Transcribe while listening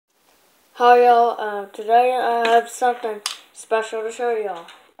Hi y'all, today I have something special to show y'all.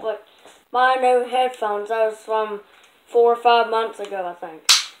 But my new headphones, that was from 4 or 5 months ago, I think.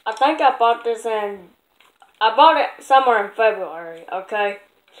 I bought I bought it somewhere in February, okay?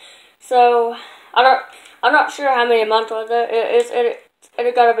 So, I'm not sure how many months was it.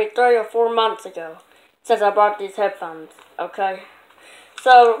 It gotta be 3 or 4 months ago since I bought these headphones, okay?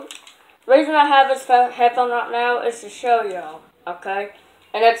 So, the reason I have this headphone right now is to show y'all, okay?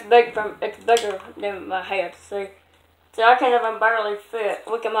 And it's bigger than my head. See, I can't even barely fit.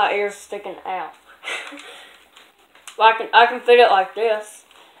 Look at my ears sticking out. Well, I can fit it like this,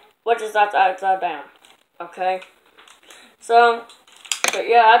 which is upside down. Okay. So, but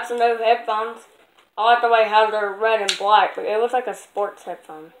yeah, that's the new headphones. I like the way how they're red and black. But it looks like a sports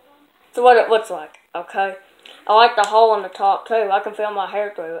headphone. That's what it looks like. Okay. I like the hole in the top too. I can feel my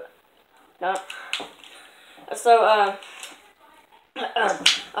hair through it. No. So,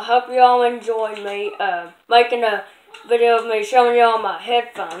 I hope y'all enjoyed me making a video of me showing y'all my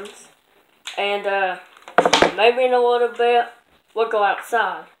headphones. And maybe in a little bit we'll go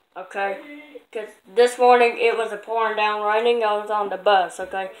outside, okay? Because this morning it was pouring down raining. I was on the bus,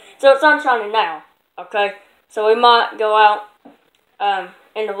 okay? So it's sunshiny now, okay? So we might go out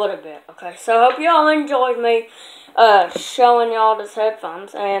in a little bit, okay? So I hope y'all enjoyed me showing y'all these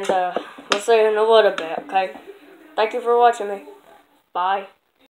headphones. And we'll see you in a little bit, okay? Thank you for watching me. Bye.